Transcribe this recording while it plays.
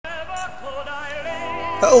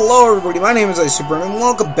Hello everybody, my name is iSuper and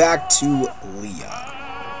welcome back to Leah.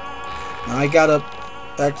 Now I got up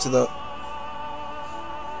back to the...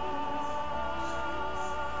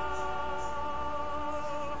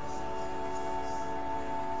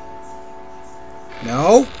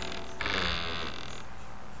 No?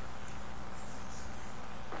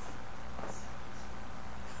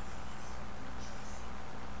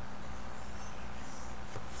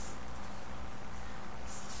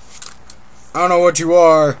 I don't know what you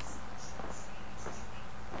are.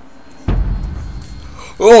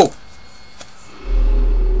 Oh!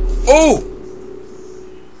 Oh!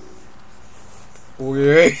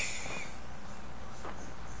 Okay.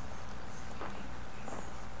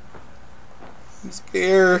 I'm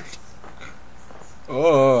scared.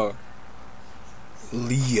 Oh.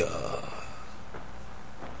 Leah.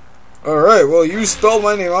 Alright, well, you spelled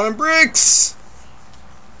my name on bricks!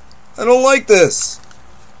 I don't like this.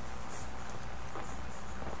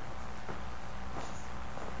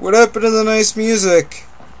 What happened to the nice music?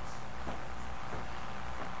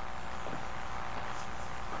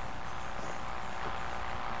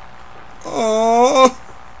 Oh,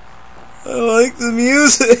 I like the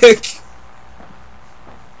music.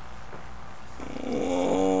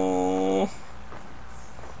 Oh.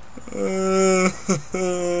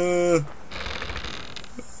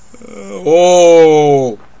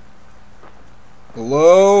 Oh.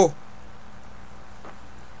 Hello?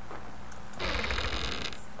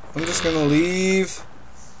 I'm just gonna leave.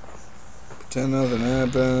 Pretend nothing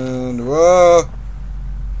happened. Whoa!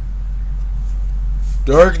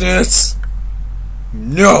 Darkness!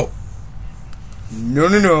 No! No,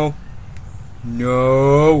 no, no.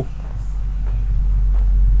 No.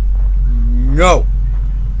 No.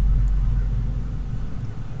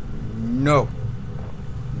 No.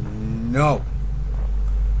 No.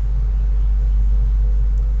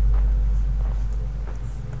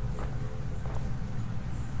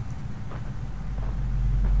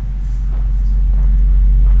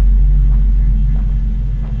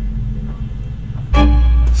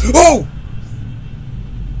 Oh!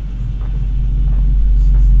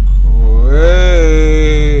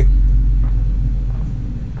 Hey.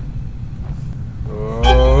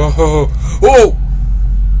 Oh! Oh!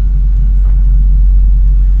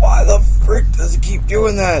 Why the frick does it keep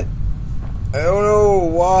doing that? I don't know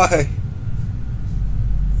why.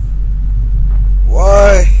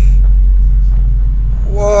 Why?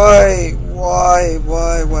 Why? Why?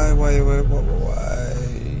 Why? Why? Why? Why? Why? Why?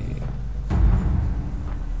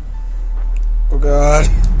 Oh God.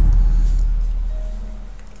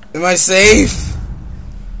 Am I safe?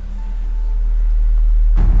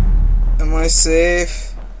 Am I safe?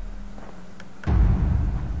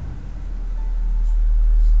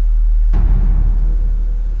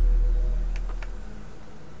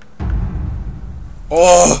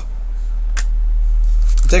 Oh!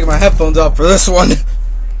 I'm taking my headphones off for this one.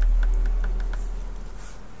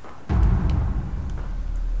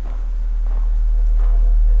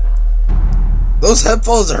 Those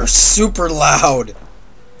headphones are super loud.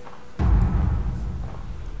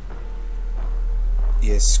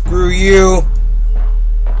 Yeah, screw you.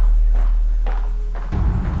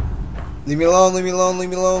 Leave me alone, leave me alone, leave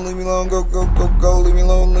me alone, leave me alone, go, go, go, go, leave me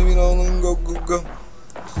alone, go, go, go.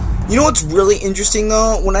 You know what's really interesting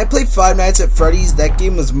though? When I played Five Nights at Freddy's, that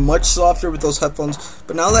game was much softer with those headphones.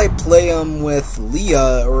 But now that I play them with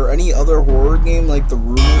Leah or any other horror game like The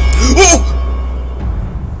Room.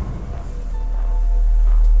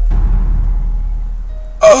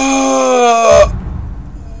 Oh!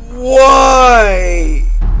 Why?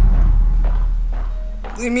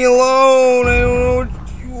 Leave me alone. I don't know what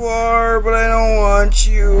you are, but I don't want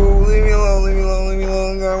you. Leave me alone, leave me alone, leave me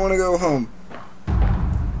alone. I want to go home.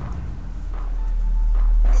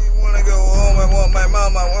 I want to go home. I want my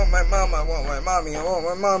mom. I want my mom. I want my mommy. I want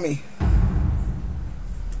my mommy.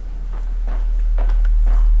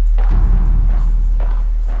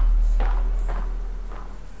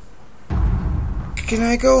 Can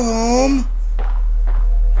I go home?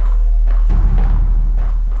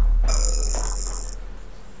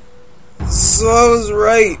 So I was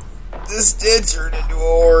right. This did turn into a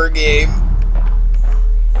horror game.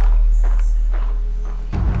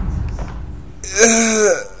 I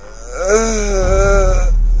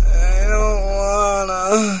don't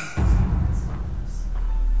wanna.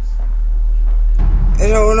 I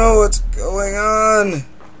don't know what's going on.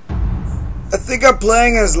 I think I'm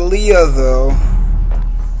playing as Leah though.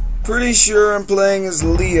 Pretty sure I'm playing as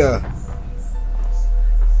Leah.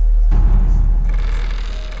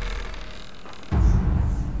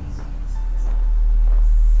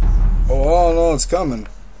 Oh no, it's coming.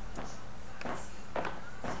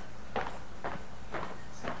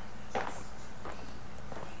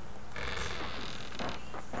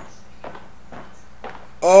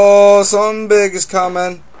 Oh, something big is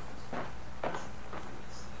coming.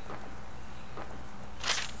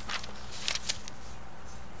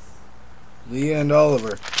 Leah and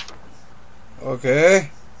Oliver.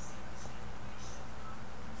 Okay.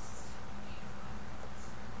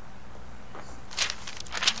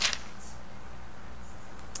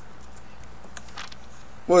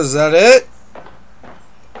 Was that it?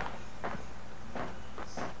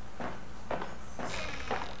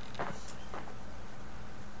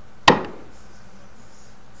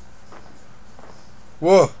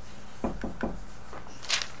 Whoa.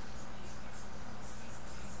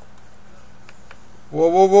 Whoa,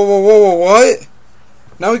 whoa, whoa, whoa, whoa, whoa, what?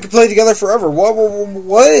 Now we can play together forever. Whoa, whoa, whoa,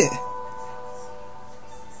 what?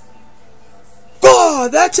 Oh,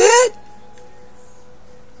 that's it?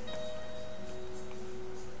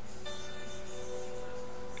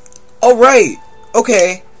 Oh, right.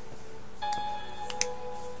 Okay.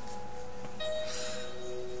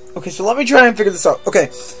 Okay, so let me try and figure this out. Okay,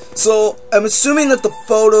 so I'm assuming that the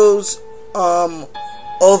photos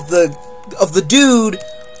of the dude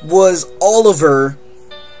was Oliver,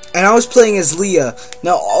 and I was playing as Leah.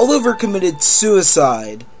 Now Oliver committed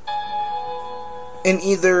suicide, and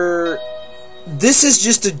either this is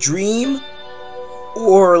just a dream,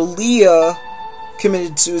 or Leah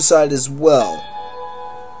committed suicide as well.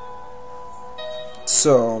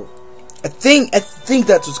 So I think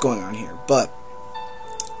that's what's going on here. But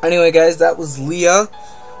anyway, guys, that was Leah.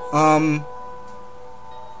 I'm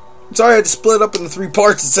sorry I had to split up into 3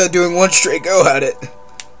 parts instead of doing one straight go at it.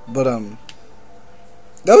 But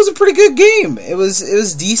that was a pretty good game. It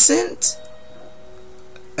was decent,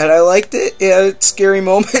 and I liked it. It had scary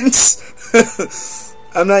moments.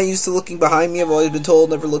 I'm not used to looking behind me. I've always been told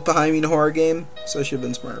never look behind me in a horror game, so I should have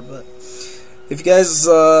been smarter. But if you guys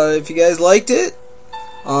liked it,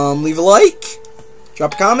 leave a like,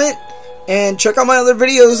 drop a comment, and check out my other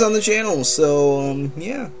videos on the channel. So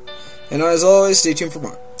yeah, and as always, stay tuned for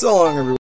more. So long, everyone.